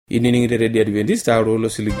ininingire Radio Adventist lo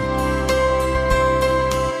siligi.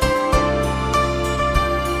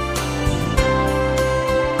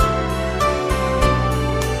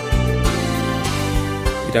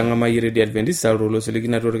 Itangama Radio Adventist lo siligi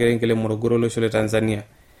na torkere ngele Morogoro lo shole Tanzania.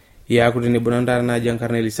 Ya kutini bonanda na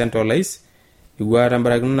jankarne lisanto lais igwata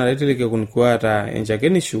mbaragino na leteleke kunikuata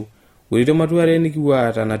Shakenisho ulito matuare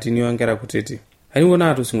nikiwata Enatini onkera kutiti. Ani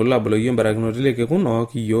wona atu singula bolo yembaragino teleke kuno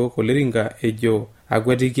kiyo koleringa ejo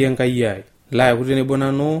agwatiki enkayai la kutene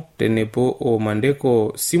bonano tenepo o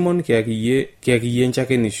Mandeko Simon kiakiye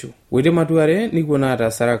Shakenisho ulito matuare nikona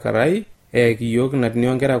ata orkerai kiyo Enatini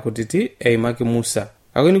onkera kutiti eimaki Musa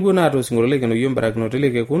akoni kuna atu singula keno yembaragino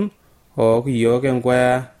teleke kun o kiyo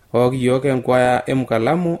kenkwaya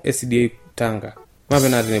emkalamu SDA Tanga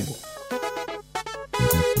mapena tenebo.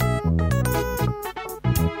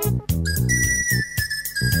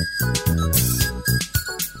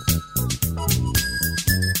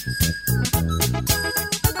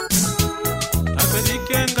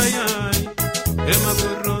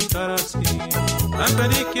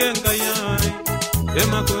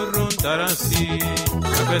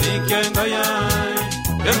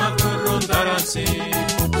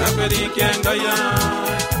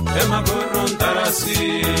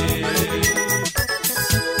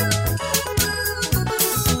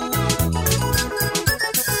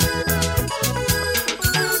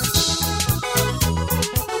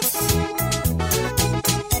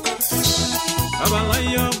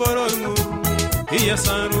 Abalayo borolmu iya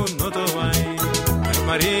saru notowai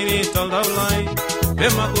marini toldawlai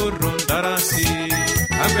emakurun darasi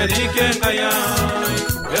akadike ngayai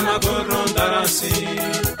emakurun darasi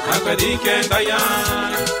akadike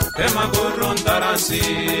ngayai emakurun darasi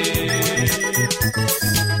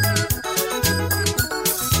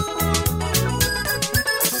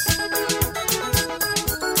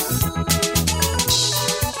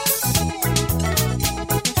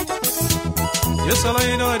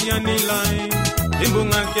Yesalaino dianilai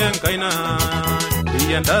imbunga kenkaina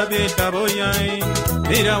iyandabe kaboyai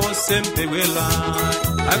mira wasemte wela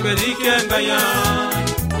akadike ngayai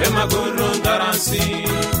emakurun darasi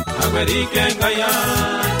akadike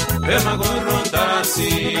ngayai emakurun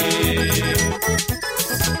darasi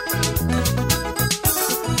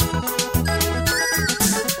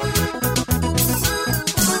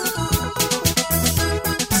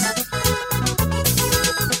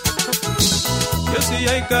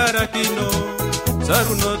Yai karakino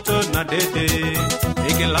sarunoto na dede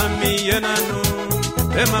ikelami yenanu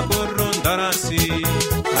emakurun darasi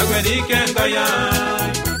akadike ngayai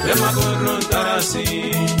emakurun darasi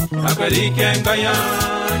akadike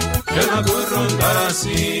ngayai emakurun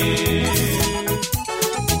darasi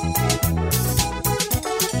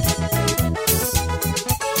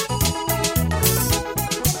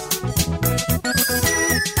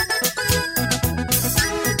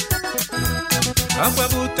Apa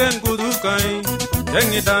buten kudukai,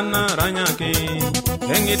 engidana ranyaki,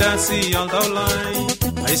 engidasi aldaulai,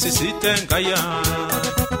 aisisiten kaya,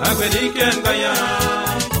 agwediken kaya,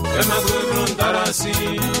 emagurun darasi,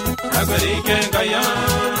 agwediken kaya,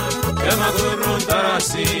 emagurun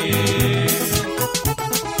darasi.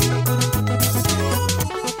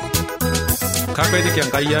 Agwediken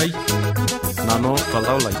kaya, nano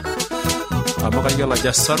aldaulai, amakaya la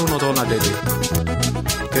jasaru no dona dede.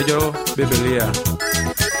 Kejo Biblia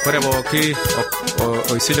korebo ki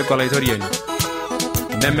o isile kola itorieni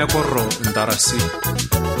neme korro ndarasi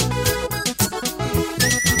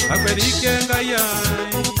aperike ngaya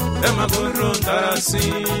ema korro ndarasi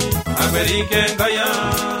aperike ngaya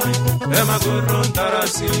ema korro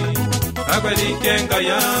ndarasi aperike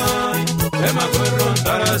ngaya ema korro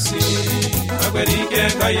ndarasi aperike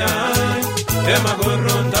ngaya ema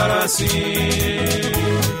korro ndarasi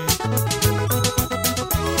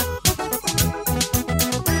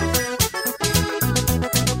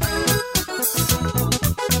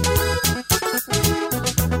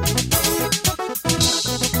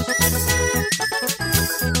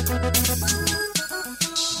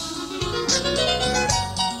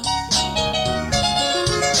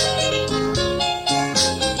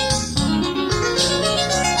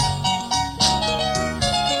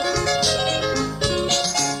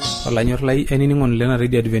Lanyor lai eniningon lena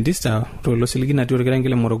Radio Adventist to lo siligi na torkere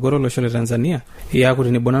ngele Morogoro lo shole Tanzania ya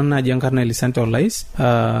kutini bonana jankarna lisanto lais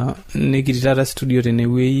nikititata studio tene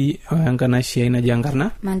wei angana shia ina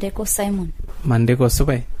jankarna Mandeko Simon Mandeko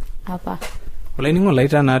supai apa olainingon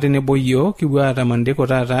laita na tene boyo kibwata Mandeko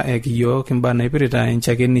tata kiyo kimbana ipirita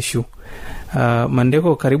Shakenisho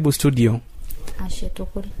Mandeko karibu studio Ashe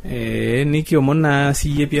tukul. Nikiomona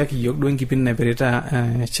siye pia kiyok duo enkipin naipirita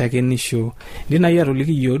Shakenisho. Ndina yia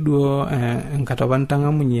toliki yio duo nkatopan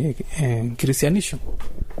tang'amunye Kirisianisho.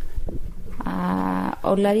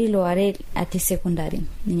 Olari loare ati secondary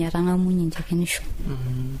ninye tang'amunye Shakenisho.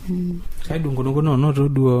 Kaidungunono noto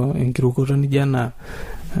duo enkirukoto nijana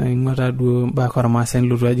ing'ota duo bakora masen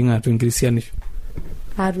lotu ajinga tu Kirisianisho.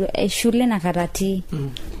 Shule na karati.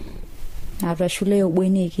 Shule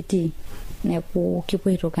yobweni kiti. Neku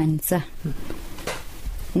kipoito kanisa.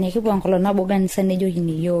 Nekipo ankolo nabo kanisa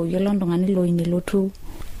nejokini yiolo ntung'ani loini lotu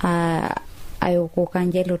ayoko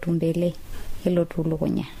kanje lotu mbele elotu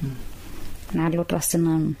lukunya. Nalotu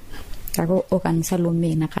asinanu. Kako kanisa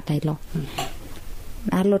lome nakata ilo.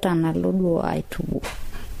 Nalotu analodu aitubu.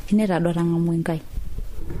 Kineta dora ngamu enkai.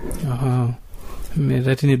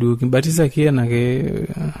 Metatini duo kibatisa kia nake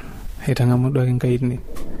haitang'amu enkai ni.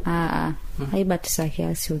 Ibatisa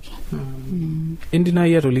kiasioki. Indina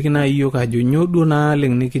yia toliki na iyo kajo nyodo na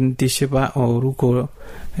leng nikintishipa oruko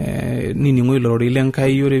nini ngoi lorori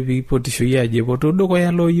lenkai yore bipotisho yaje botodo ko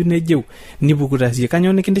yalo yunejeu nibukutasi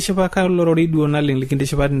kanyo nikintishipa ka lorori duo na leng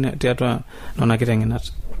likintishipa teatwa nona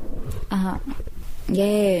kitengenat.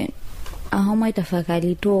 Ahoma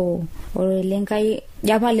itafakari to lenkai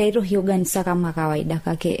japa leito hiyoganisa kama kawaida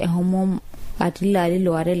kake homo atila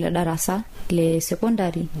lilo arela darasa le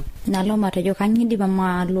secondary nalo matajo kanyidi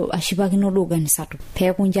mama lo ashibakino doganisa to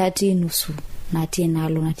pe kunjati nusu natie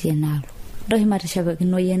nalo ndo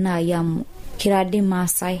himatashabakino yena yamu kiradi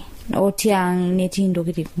masai otiang netindo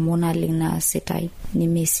kiti mona lena setai ni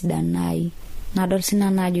mesidanai na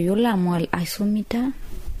dorsina najo yola mwal asomita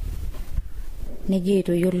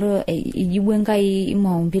negeto yolo ijibwengai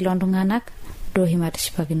maombilo ndonganak do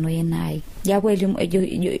himatashipakino yenai japo elimu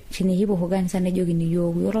chini hibo hoganisa nejogini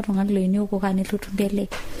yolo tongani lo inyo ko kanilo tumbele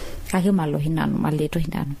kake malo hinanu maleto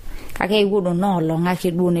hinanu kake igudo no longa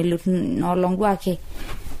ke duone no longwa ke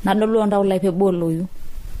nadolo nda ulai pe boloyu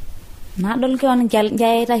nadol ke on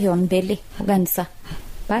jaeta yon bele hoganisa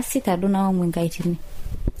basi taduna wa mwingaitini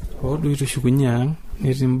odu ito shukunya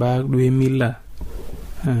nitimba do emila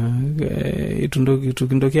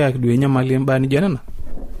itundokia kidwe nyamali mbani janana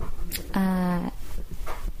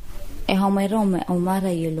homerome omara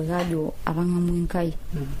yelo gado abanga mwinkai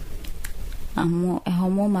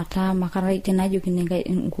homo mata makara itenajo kinenga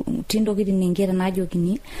tindo kiti ningera najo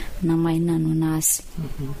kini na mainano nasi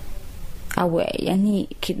awe yani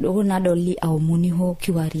kidogo nadoli au muniho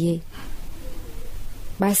kiwarie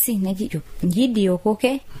basi najijo njidi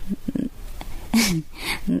yokoke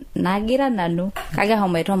nagira nanu kaga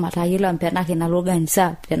hometo mata yelo mpenake na loganisa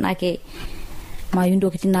penake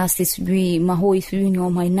mayundo kitina sisui mahoi sui nyo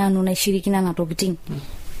mainano na shirikina na tokiting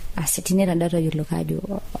asitinera data yolo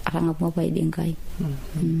kajo aranga mwa idengai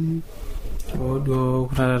odo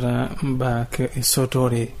kurara mbake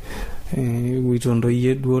sotore witondo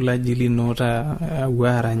yedo la jili nota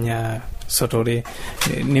waranya sotore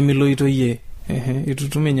nemilo ito ye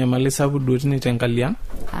itutume nyamale sabu dotine tenkalia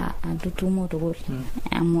tutumo to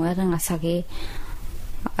amu era ngasake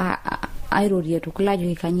airorie to kulajo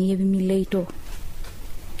ikanyi bimileito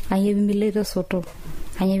soto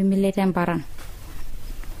kanye bimileito emparan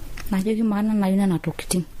najoki maana na yuna na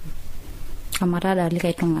tokiting kamarada alika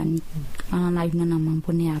itongani ana na yuna na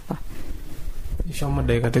mamponi hapa shoma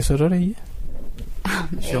daika te sotore ye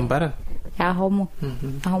shombara ya homo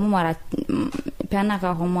homo mara piana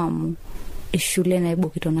ka homo amu ishule na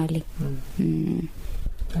ibokito nale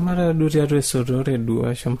Amara duti atu sotore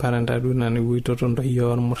dua shompara ndadu na ni witoto ndo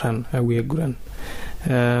yor muran awe guran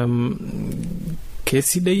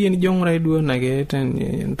kesida yeni jongra dua na geten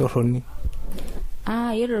ntoroni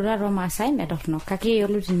yero raro masai medofno kake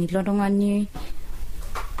yolu tini londongani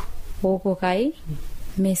oko kai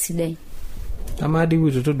mesidai amadi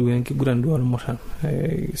witoto dua nki guran dua muran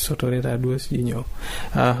sotore da dua sinyo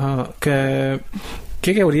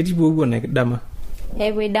keke wadi bobo na dama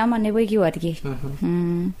we dama ne we kiwatike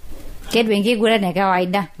kedwe ngi gura ne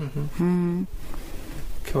kawaida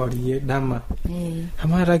kawari dama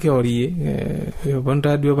amara kawari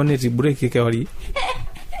bonta dua baneti break kawari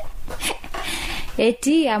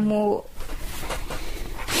eti amu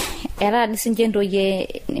era disinjendo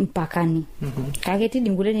ye mpakani kake ti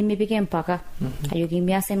dingule ni mipike mpaka ayoki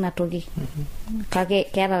miase na toki kake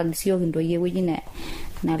kera disio ndo ye wejina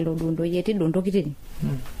na lodundo ye ti dondo kitini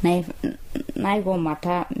na iko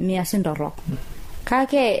mata miase ndoro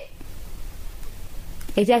kake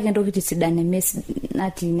eti akendo kiti sidane mes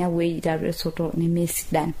nati nya we dare soto ne mes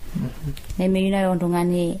dan ne me yuna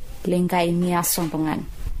yondongani lenga imiaso ndongani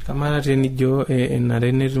kamara tenijo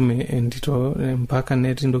enare netum entito mpaka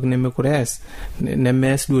netii ntoki nemekureas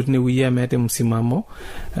nemees duo tinewueji ameeta msimamo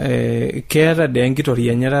keeta de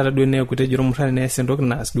enkitoria enye taata duo neekutejo murrani nees entoki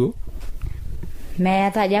naas duo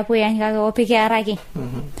meeta japo yankake opiki araki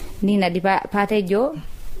nina dipa patejo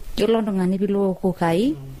yiolo ntung'ani pilo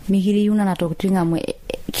kokai mikiriu nana tokitin amu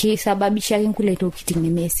kisababisha nkule tokitin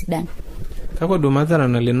nemesidan kakwa duo madhara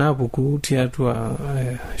nalinapuku tiatua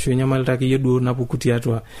shonyamalita akeyie duo napuku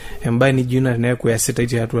tiatua embaye nijo ina teneeku eesita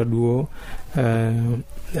tiatua duo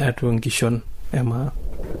atua nkishon ema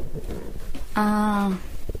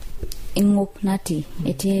ing'ok natii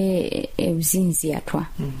etii uzinzi atua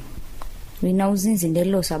wina uzinzi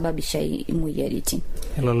ndelo sababisha imoyiaritin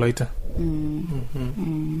eloloita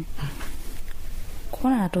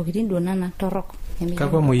kuna natokitin duo nana torok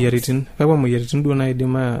kakwa moyiaritin duo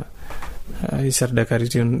naidima isardakari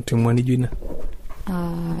timwani juina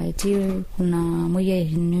eti kuna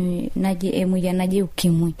moyiaritin naji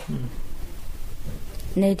ukimwi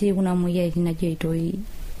neti kuna moyiaritin naji itoi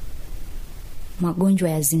magonjwa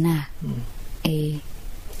ya zinaa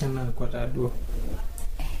ana kwa taduo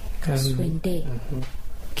kaswende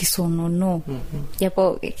kisonono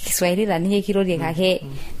japo Kiswahili la nije kirodi kake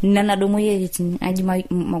nana domo yetu aji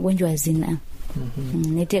magonjwa ya zinaa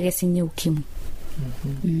neti akesinye ukimwi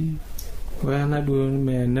wana du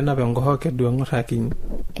me nena bengo hoke du ngoraki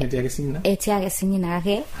neti akesinye eti akesinye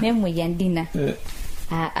nake memo yandina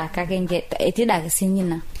akakenje eti da akesinye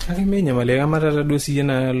na akimenya malega matata do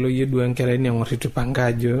siyena lo yedu enkera ni ngoritu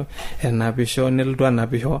pangajo enapisho neltu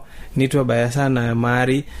anapisho nitu baya sana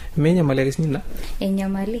mari menya malega sinyina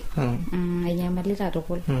enyamali enyamali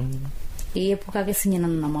tatokol epuka kesinye na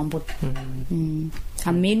mambo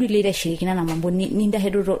amedu lira shirikina na mambo ninda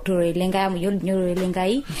hedo torelenga amu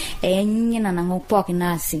nyorelengai enyina na ngopoki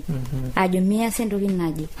nasi ajo mia sendo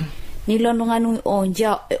kinaji nilondonganu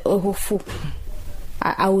onja hofu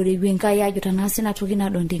aure wenga ya jota nasi na tukina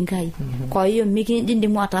dondingai kwa hiyo miki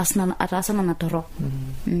ndimo atasana na toro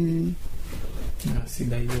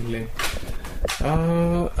sida yule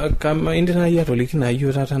kama indina ya tolikina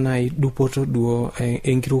yo tata na dupoto duo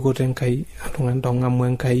enkiruko tenkai atunganda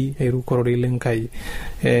ngamwenkai erukorore lenkai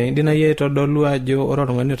indina ye todolu ajo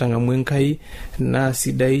ororongani tangamwenkai na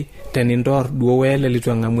sidai tenindor duo wele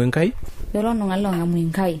litwangamwenkai yorono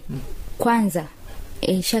ngalongamwenkai kwanza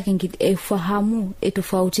shakingi efahamu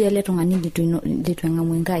etofauti ele tongani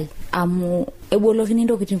ditwengamwenkai amu ebolokini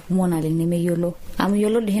ndokitin kumona le nemeyolo amu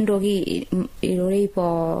yolo de hendoki irore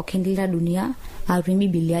ipo kindila dunia aru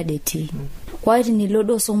Biblia deti kwa hiyo ni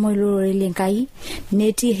lodo somo ilore lenkai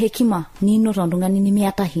neti hekima nino tondongani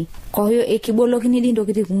nimiatahi kwa hiyo ekibolokini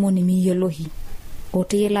ndokiti kumoni miyolohi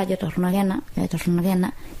oteyela jatarunagena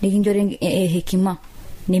nikinjore hekima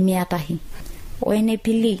nimiatahi oene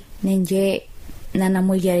pili nenje nana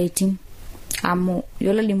moyiaritin amu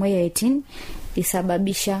yolo limoyiaritin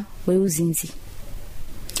isababisha uzinzi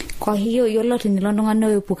kwa hiyo yolo tinilondongana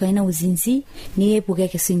wepuka ina uzinzi ni epuka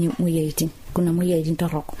kesinye moyiaritin kuna moyiaritin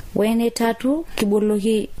toroko wene tatu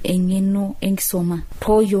kiboloki engeno enkisoma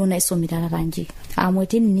toyo na isomita ranji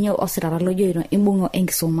amotin niyo osirara lojo ino imbungo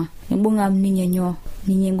enkisoma imbunga mninyenyo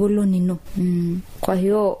ninyengolo nino kwa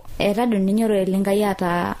hiyo erado ninyoro elenga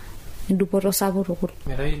yata ndupoto sabuto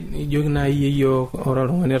merai jogna yiyo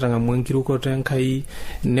ororongani tangamwenkiruko tenkai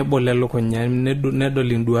nebolelo konya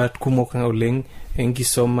nedolinduat kumok oleng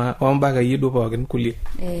enkisoma ombaga yido pookin kulie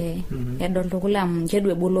edol tokulam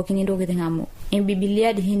jedwe bolokini ndokitin amu in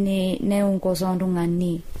Biblia dihine ne unkoso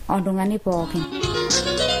ondungani pookin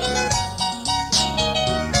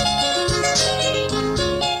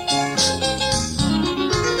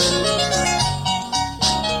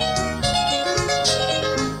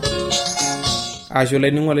ashola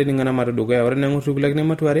ningole ningana matudugo ya ore nangutukula kine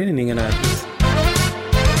matuare ningana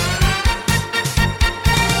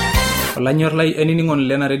olanyor lai eniningon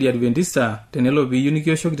lena ready adventista tenelo biyuni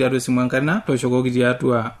kioshok tiatua simwankana toshokoki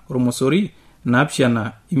tiatua ormosori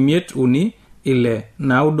napshana imiet uni ile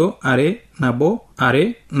naudo are nabo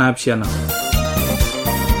are napshana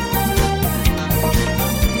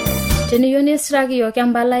teniyoni siraki yo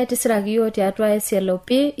kambala itisiraki yo tiatua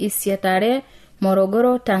SLP isietare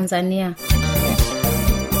Morogoro Tanzania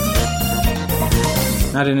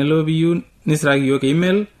na tenelo biyu nisiraki yo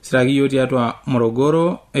email siraki yo tiatua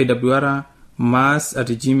morogoro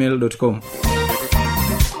awr@mas@gmail.com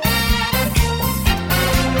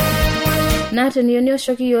na teniyoni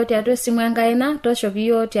oshoki yo tiatua simu enkaina toshoki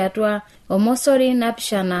yo tiatua omosori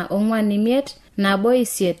napishana ongwan imiet nabo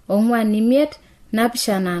isiet ongwan imiet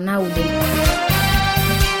napishana naudo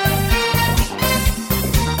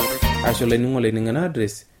ashola ningole ningana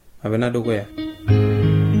address abenado koya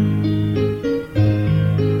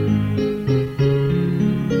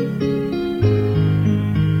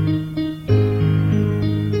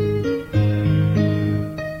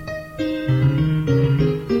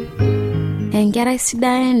enkerai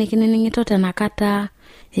sidai nikinining'ito tenakata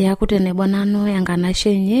yakutene bonano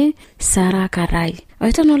enkanashenye Sara Karai.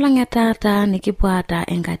 Oitano lang taata nikipuo aata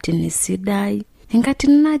Enkatini sidai.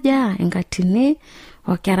 Enkatini naja, Enkatini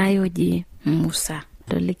orkerai oji Musa.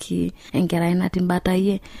 Doliki enkerai natii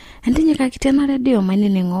mbataye. Entinyikakita na redio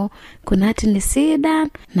mainining'o kuna atini sidan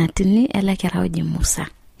natini ele kerai oji Musa.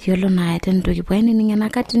 Yiolo naa tentokipuo ainining'o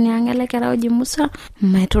Enkatini ang' ele kerai oji Musa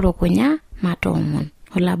maitorokunya matoomon.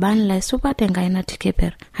 Olaban la supat Enkai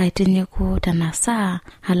natikeper aitinyeku tenasaa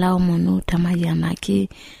alaomonu tamayianaki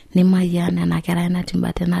nimayian ena kerai natii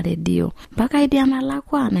mbate na redio mpaka idia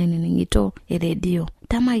nalakwa nainining'ito redio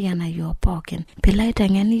tamayiana yo pookin pila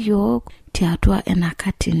iteng'eni yok tiatua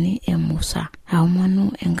Enkatini Musa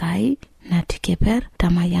aomonu Enkai natikeper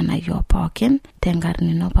tamayiana yo pookin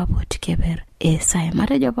tenkarnino papo tikeper esai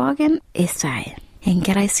matejo pookin esai.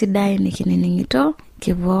 Enkerai sidai nikinining'ito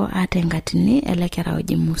kipuo aata Enkatini ele kerai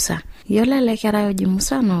oji Musa. Yiolo ele kerai oji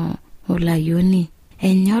Musa no olayoni.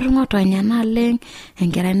 Enyor ng'otonye naleng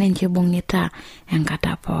enkerai nenche ibung'ita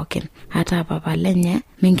enkata pookin. Ata papa lenye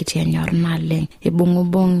mingiti enyor naleng.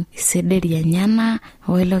 Ibung'ubung' isederi enyana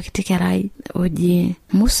oilo kiti kerai oji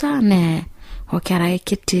Musa ne okerai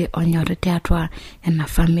kiti onyor tiatua ena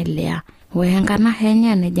familia. Wenkana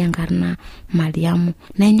henye nejengarna Mariamu.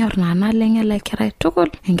 Nenyor na naleng ele kerai tukul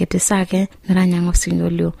enkiti sake niranyang'o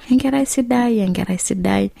singolio. Enkerai sidai, enkerai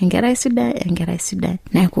sidai, enkerai sidai, enkerai sidai.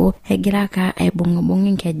 Neeku egira aka aibung'ubung'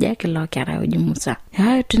 inkejek ilo kerai oji Musa.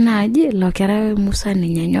 Tunaaji ilo kerai Musa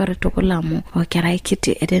ninye enyor tukul amu okerai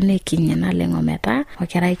kiti etene kinyi naleng ometa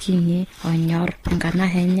okerai kinyi onyor enkana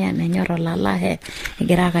henye nenyor olalahe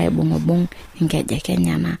egira aka aibung'ubung' inkejek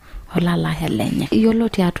enyana olalahe lenye. Yiolo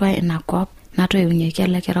tiatua inakop natoiunyeki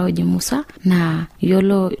ele kerai oji Musa na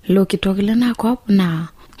yiolo lo kitoki lena kop na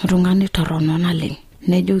rung'ani torono naleng.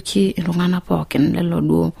 Nejoki iltung'anak pookin lelo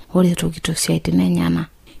duo oretokito siaitin enyana.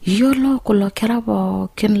 Yiolo kulo kera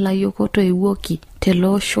pookin layiok otoiwuoki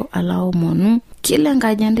telosho alaomonu kila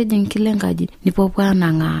enkaji entijing kila enkaji nipuopuo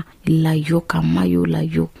anang'aa ilayiok amayu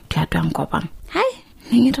ilayiok tiatua enkop ang'. Hai,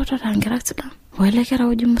 ning'ito nkera sidan. Wele kerai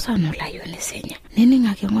oji Musa no layoni senya.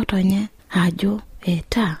 Nining'aki ng'otonye ajo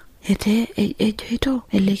ete ejoito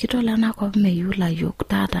elekito lena kop meyu layiok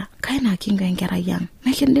tata. Kaina kingo enkerai yang.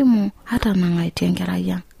 Mekindimu hata nang'aitie enkerai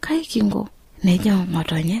yang. Kai kingo. Nejo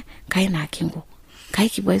ng'otonye kaina kingo. Kai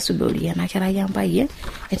kipuo aisudori ena kerai yang paye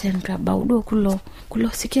etentu abaudo kulo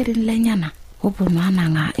sikerin lenyana. Oponu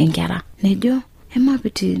anang'aa enkera. Nejo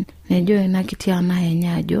emapitin. Nejo ina kiti ana enye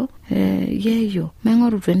ajo yeyo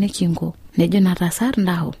meng'oru twene kingo. Nejo natasar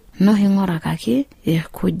ndaho no hing'orakaki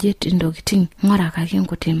kujit intokiting ng'orakaki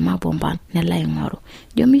nkuti mabomban nela ing'oru.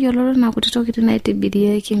 Jomi yiololo na kuti tokiting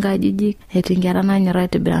naitibirieki nkajijik eti nkera nanyora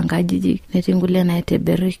aitibira nkajijik neti ngulie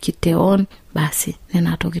naitibiri kiteon basi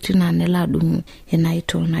nena tokiting na nela adung'u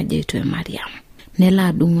enaito najeito Mariamu. Nela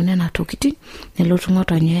adung'u nena tokiting nelotu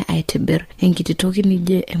ng'otonye aitibir enkiti toki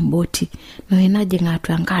nije emboti no inajing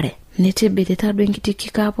atua enkare netibirita duo enkiti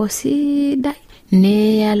kikapo sidai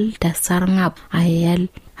neyal tasarng'ap ayal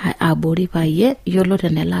abori paye yiolo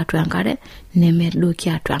tenela atua enkare nemedoki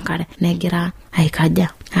atua enkare negira aikaja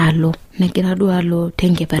alo negira duo alo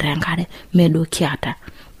tenkeper enkare medoki ata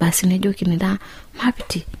basi nejoki nida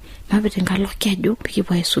mapiti nkalo keju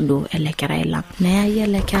pikipuo aisudo ele kerai lang. Neyai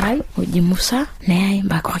ele kerai oji Musa neyai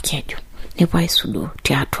mpaka keju nepuo aisudo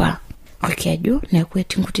tiatua orkeju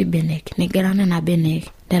nekweti nkuti benek negira nena benek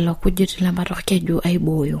lelo kujit lembata orkeju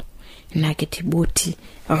aiboyo ina kiti boti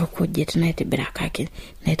orkujit naitibirakaki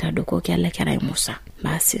naitadokoki ele kerai Musa.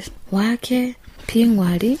 Basi wake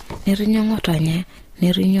pingwari nerinyo ng'otonye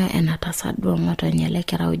nerinyo enatasadua ng'otonye ele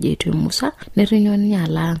kerai ojeito Musa nerinyo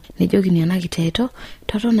nyala nejoki nena kitaito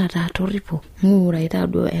totona tatoripo ng'ura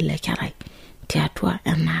itaduo ele kerai tiatua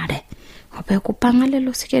enare ope kupanga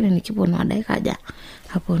lelo sikere nikiponu adaikaja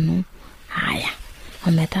aponu haya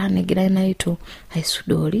ometa negira inaito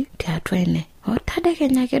aisudori tiatua ene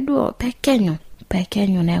otadekenya keduo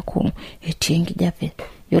pekenyo neku etiengi jape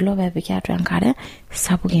yiolo pepiki atua enkare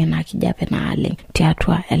sapuki ina kijape naaleng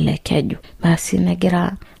tiatua ele keju. Basi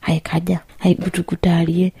negira aikaja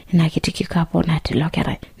aigutukutarie ina kiti kikapo natilo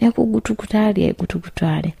kerai neku gutukutarie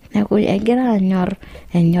neku egira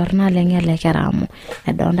enyor naleng ele kerai amu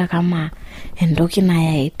edonda kama endoki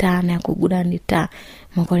nayaita neku gudanita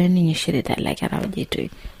mokore ninye shirita ele kerai ojeito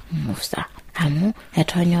Musa amu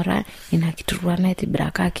etonyora ina kiturua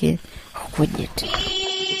naitibirakaki okujit.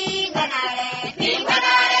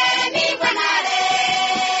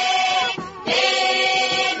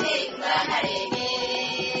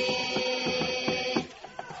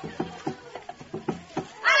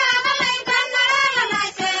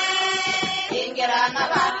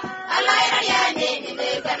 Allah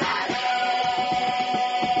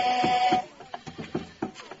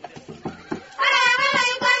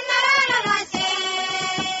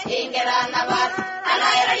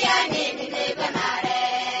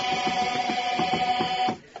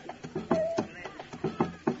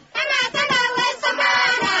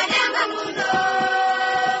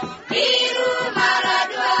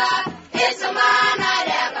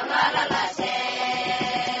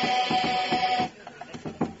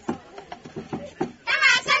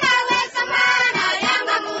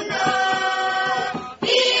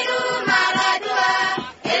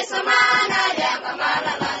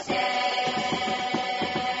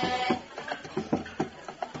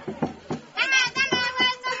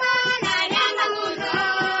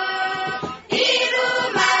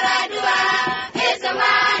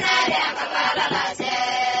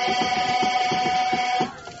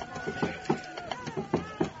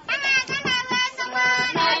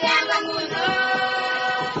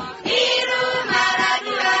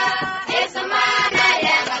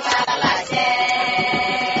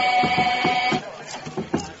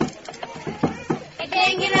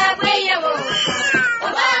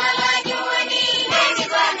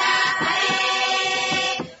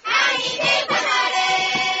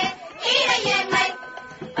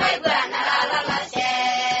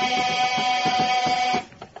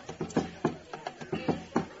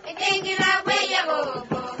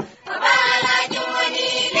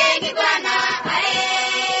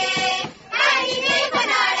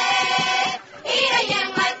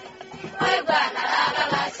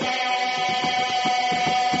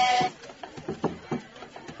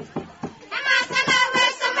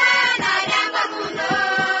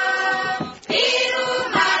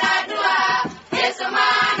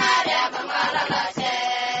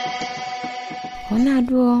ona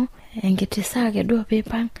duo enkitisake duo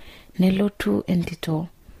pipang nelotu ntito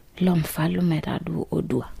lomfalume tadu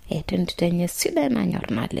odua etentitenye sida na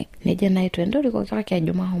nyornale neje naitwe ndori ko kake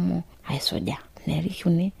juma homo aisoja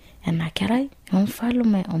nerikuni enakerai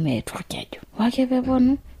omfalume ometwa kejo wake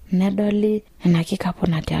peponu nedoli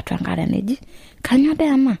enakikapona tiatu enkare neji kanyo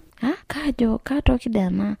dema kajo katoki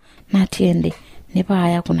dema natiende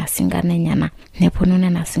nipaya kuna singane nyana neponune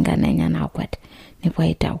na singane nyana akwet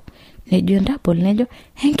nipaitau nejo ndabol nejo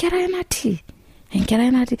enkerai nati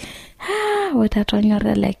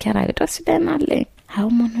wetatonyorre lekera itosidena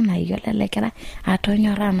haumonu na yole lekera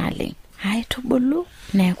atonyora nale aitubulu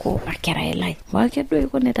neku akerai lai wake doi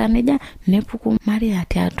koneta neja nepuku Maria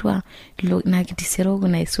tiatua na kitiserogu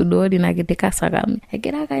na isudori na kitikasagami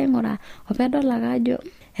egira kaingora opedola kajo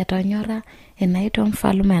etonyora enaito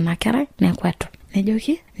mfalume na kerai nekwetu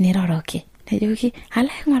nejoki niroroki nejoki ala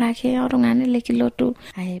ngorake orungane lekilotu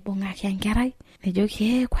aibungaki enkerai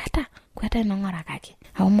nejoki kweta nongorakaki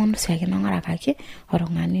aumonu siake nongorakaki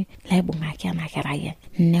orungane laibungaki enakerai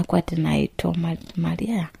nekwet naito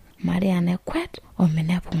Maria nekwet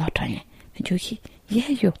omenepu ngotonye nejoki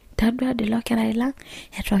yeyo tadua dilo kerai lang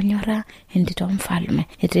etonyora ntito mfalume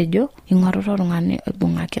etejo ingororo orungane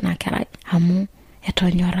ibungaki na kerai amu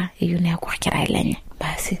etonyora eyune kwa kerai lenye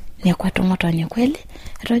basi nekwet ngotonye kweli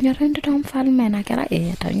etonyora ntito mfalume na kerai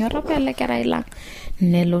etonyora pele kerai lang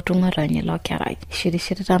nelotu ngotonye lo kerai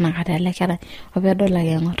shirishirita na katele kerai opedola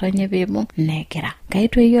ke ngotonye bibu negira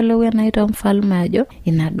kaitwe yolo naito mfalume ajo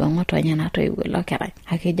inadwa ngotonye natoiwe lo kerai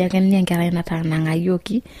akija kenye kerai natana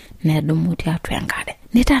ngayoki nedumuti atu enkare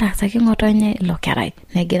nitarakaki ngotonye lo kerai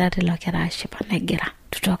negira te lo kerai shipa negira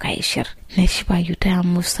tutoka ishir neshipa yuta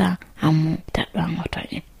Musa amu tadwa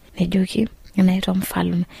ngotonye nejoki naito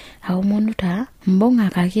mfalume aumonuta mbonga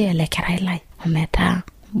kaki ele kerai lai ometa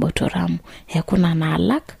botoramu ekuna na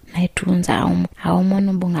alak naitunza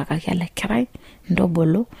aumonu mbonga kaki ele kerai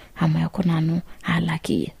ndobolo ama yakuna no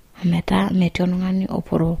alaki meta metionongani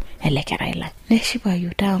oporo ele kerai lai neshipa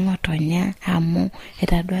yuta ngotonya amu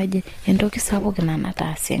etadwaje entoki sapuk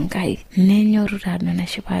nanata sengai nenyoru tadwa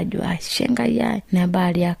neshipa aju ashengai ya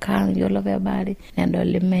nebali akang yolo bebali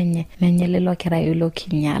nedoli menye lelo kerai yolo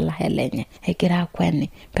kinyala helenye egira kweni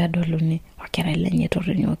pedoluni okerai lenye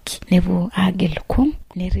torinyoki nebu agilkum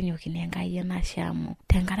nerinyoki nengai yana shamu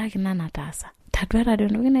tengaraki nanatasa tadwa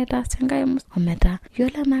ndoki naitasa sengai ometa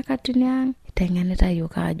yola nakatinya tengeneta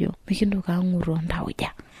yokajo mikinduka nguro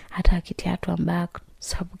ndauja hata kitiatu ambak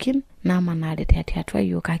sabukin na manale tiatu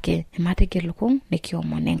yokake emategelukung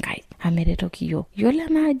nekiomone ngai amereto kiyo yola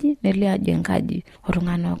naji neliaje ngaji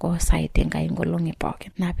orungano ko site ngai ngolongi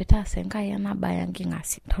poke na peta sengai ana bayangi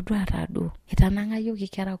ngasi todwa radu itananga yoki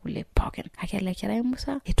kera kule poke akele kera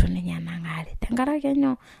Musa itunenya nangari tengara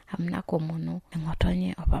kenyo amna komono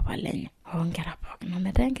ngotonye opapalenyo onkera poke no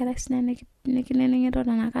metengera sinene nikinene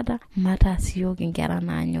ngitona nakata mata siyo kingera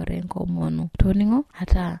na nyore komono toningo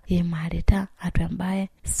hata yemarita atwambaye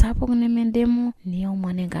sapo nemendemu niyo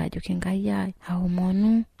mwane ngajo kingaya au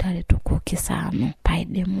monu tare tukukisano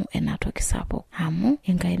paidemu enatoki sapo amu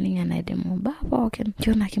ingaininga na demu baboke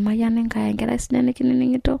jona kimayane ngaya ngera sinene kinene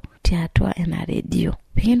ngito tiatwa ena radio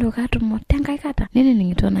pindo katu motenga ikata nini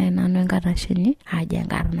ningito na enano ngata shenyi aja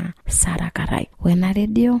ngarna sarakarai wena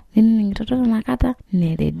radio nini ningito to nakata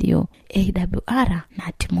ne radio AWR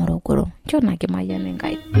na Timorogoro jona kimayane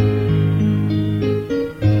ngai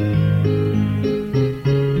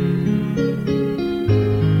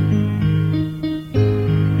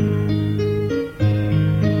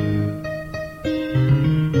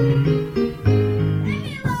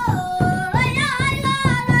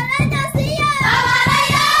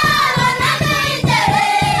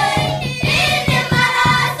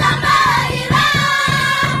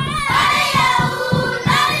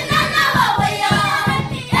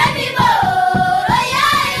Happy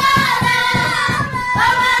birthday,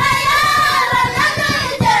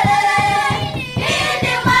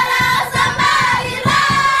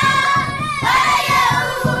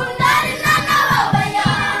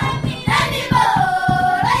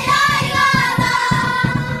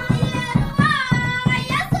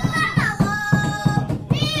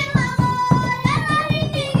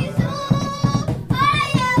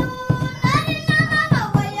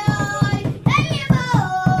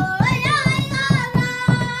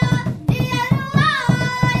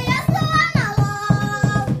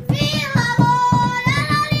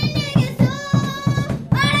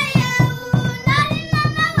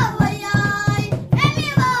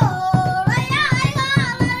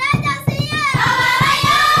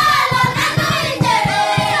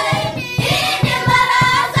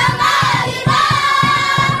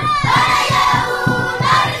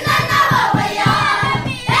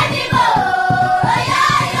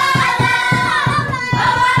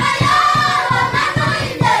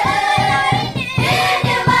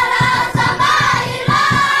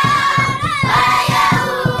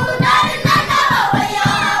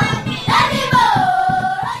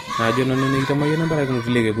 nono nikitamayana baraka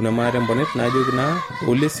nutileke kuna mara mbonet najo kuna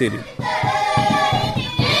ole seri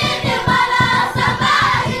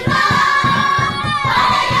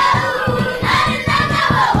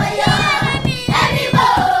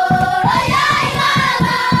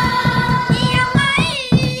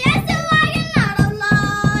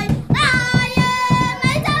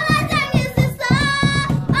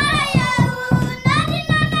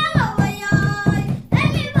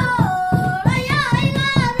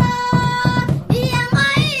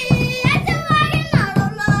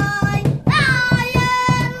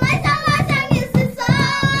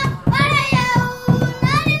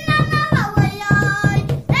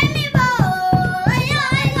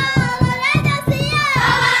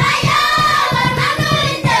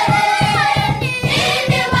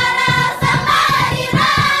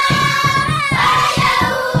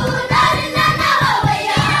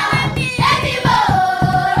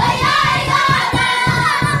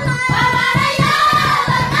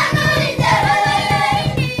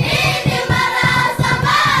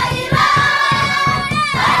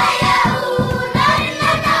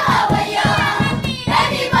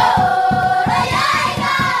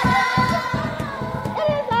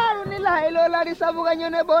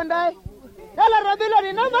Nyone bondai dala robilo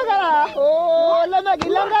ni namagara o la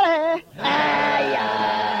magilangare aya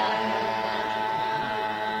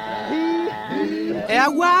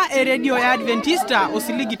ewa radio ya Adventista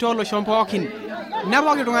osiligi tolo shompokin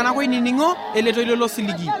naboki tungana ko iningo eleto lolo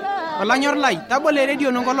siligi olanyor lai tabole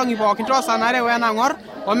radio nongolongi pokin to sanare wena ngor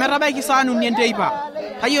o metabai kisanu nienteipa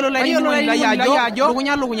hayolo la yajo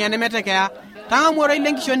kunya ne metekea tanga moro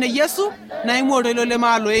ilenkishone Yesu na imoro lole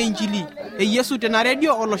malo injili e Yesu tena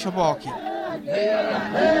radio olo shopoki